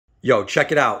Yo,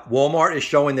 check it out. Walmart is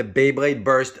showing the Beyblade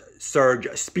Burst Surge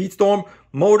SpeedStorm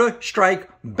motorized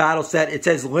battle set. It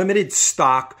says limited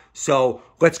stock. So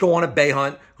let's go on a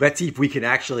Beyhunt. Let's see if we can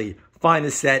actually find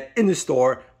the set in the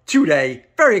store today.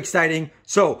 Very exciting.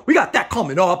 So we got that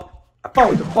coming up. I fought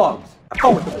with the bugs. I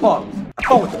fought with the bugs. I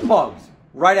fought with the bugs.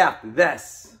 Right after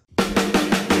this.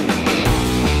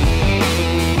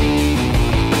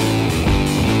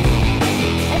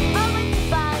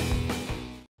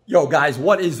 Yo guys,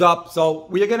 what is up? So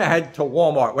we are gonna head to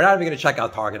Walmart. We're not even gonna check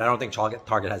out Target. I don't think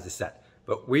Target has the set,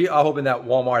 but we are hoping that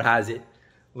Walmart has it.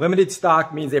 Limited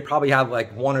stock means they probably have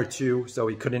like one or two, so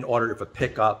we couldn't order it for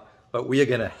pickup, but we are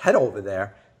gonna head over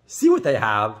there, see what they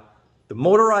have. The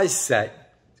motorized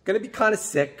set, it's gonna be kind of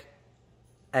sick.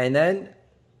 And then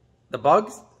the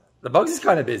bugs is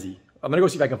kind of busy. I'm gonna go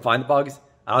see if I can find the bugs.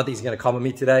 I don't think he's gonna come with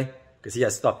me today because he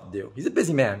has stuff to do. He's a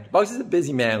busy man. Bugs is a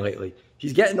busy man lately.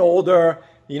 He's getting older.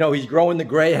 You know, he's growing the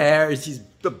gray hairs, he's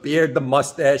the beard, the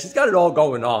mustache, he's got it all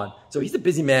going on. So he's a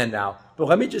busy man now. But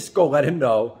let me just go let him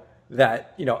know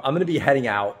that, you know, I'm gonna be heading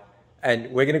out and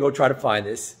we're gonna go try to find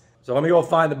this. So let me go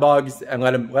find the bugs and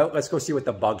let's go see what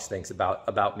the bugs thinks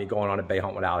about me going on a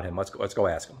Beyhunt without him. Let's go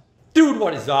ask him. Dude,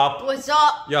 what is up? What's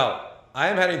up? Yo, I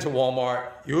am heading to Walmart.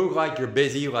 You look like you're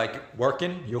busy, like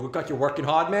working. You look like you're working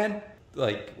hard, man.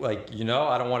 Like, you know,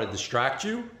 I don't want to distract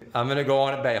you. I'm gonna go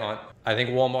on a Beyhunt. I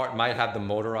think Walmart might have the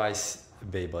motorized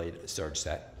Beyblade Surge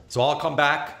set. So I'll come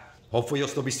back. Hopefully you'll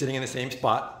still be sitting in the same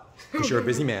spot because you're a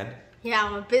busy man. Yeah,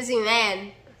 I'm a busy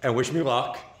man. And wish me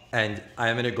luck. And I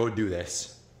am gonna go do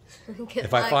this.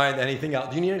 If I find anything else,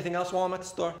 do you need anything else while I'm at the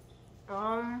store?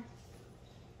 Gum.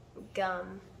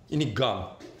 You need gum.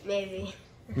 Maybe.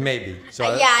 Maybe. So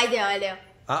yeah, I do.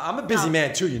 I'm a busy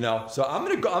man too, you know. So I'm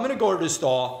gonna go to the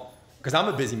store because I'm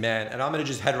a busy man, and I'm gonna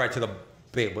just head right to the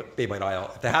Beyblade aisle.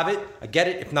 If they have it, I get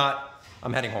it. If not,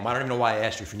 I'm heading home. I don't even know why I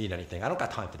asked you if you need anything. I don't got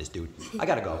time for this, dude. I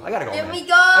gotta go. Let me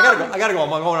go. I gotta go. I'm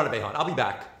going on a Beyhunt. I'll be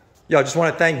back. Yo, I just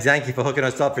want to thank Zankye for hooking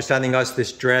us up, for sending us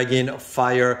this Dragon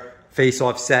Fire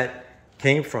face-off set.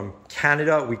 Came from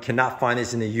Canada. We cannot find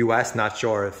this in the US. Not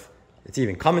sure if it's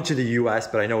even coming to the US,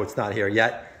 but I know it's not here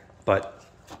yet. But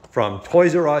from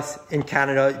Toys R Us in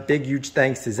Canada, big, huge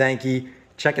thanks to Zankye.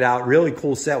 Check it out. Really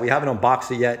cool set. We haven't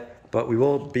unboxed it yet, but we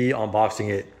will be unboxing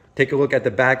it. Take a look at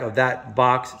the back of that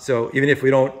box. So even if we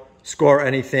don't score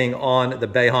anything on the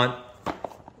Beyhunt,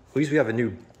 at least we have a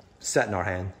new set in our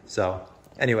hand. So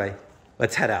anyway,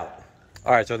 let's head out.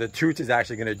 All right, so the Toots is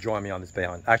actually gonna join me on this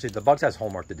Beyhunt. Actually, the Bugs has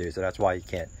homework to do, so that's why he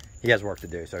can't. He has work to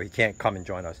do, so he can't come and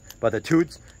join us. But the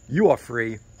Toots, you are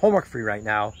free, homework free right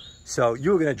now. So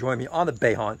you're gonna join me on the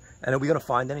Beyhunt. And are we gonna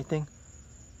find anything?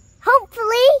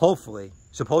 Hopefully. Hopefully.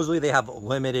 Supposedly they have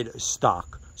limited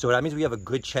stock. So that means we have a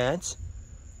good chance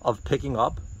of picking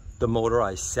up the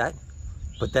motorized set.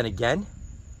 But then again,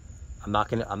 I'm not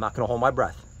gonna hold my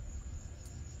breath.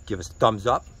 Give us a thumbs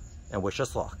up and wish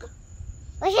us luck.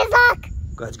 Wish us luck.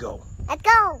 Let's go. Let's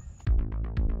go.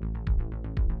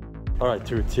 All right,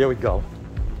 Toots, here we go.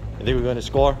 You think we're gonna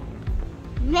score?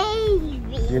 Maybe.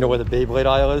 Do you know where the Beyblade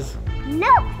aisle is?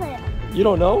 No clue. You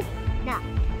don't know? No.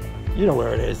 You know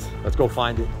where it is. Let's go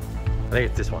find it. I think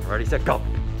it's this one. Ready, set, go.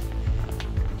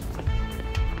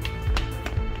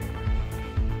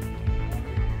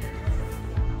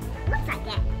 Looks like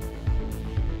it.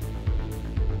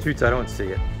 Toots, I don't see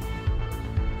it.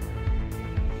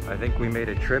 I think we made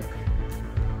a trip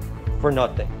for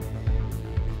nothing.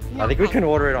 I think we can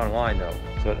order it online though.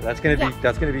 So that's gonna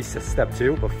be step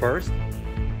 2. But first,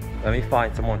 let me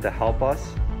find someone to help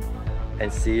us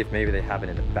and see if maybe they have it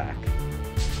in the back.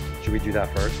 Should we do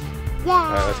that first? Yeah.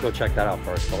 All right, let's go check that out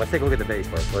first. But let's take a look at the base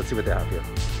first. Let's see what they have here.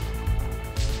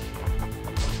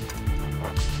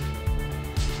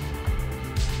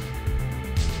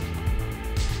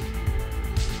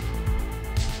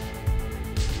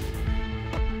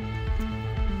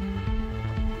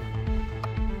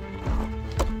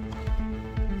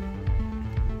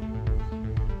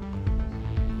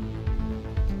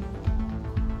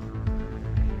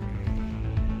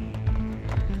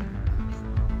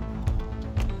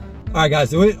 All right, guys,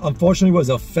 so it unfortunately was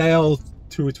a fail.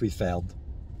 Toots, we failed.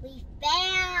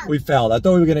 We failed. I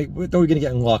thought we were gonna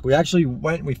get in luck. We actually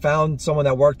went and we found someone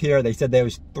that worked here. They said there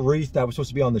was 3 that were supposed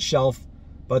to be on the shelf,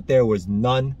 but there was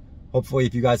none. Hopefully,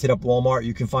 if you guys hit up Walmart,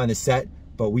 you can find the set.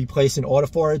 But we placed an order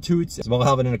for it, Toots. So we'll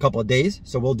have it in a couple of days.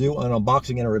 So we'll do an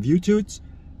unboxing and a review, Toots.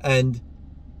 And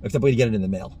except we didn't get it in the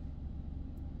mail.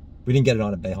 We didn't get it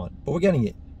on a Beyhunt, but we're getting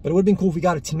it. But it would have been cool if we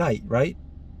got it tonight, right?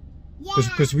 Yeah.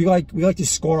 Because we like to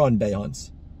score on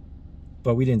Beyhunts,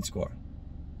 but we didn't score.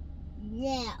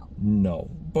 No.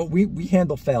 No, but we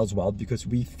handle fails well because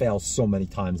we fail so many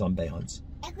times on Beyhunts.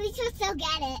 But we should still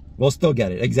get it. We'll still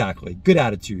get it. Exactly. Good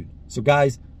attitude. So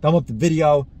guys, thumb up the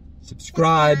video,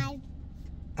 subscribe,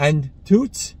 and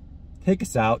Toots, take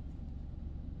us out.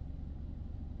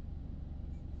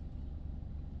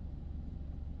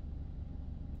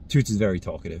 Toots is very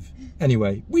talkative.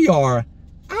 Anyway, we are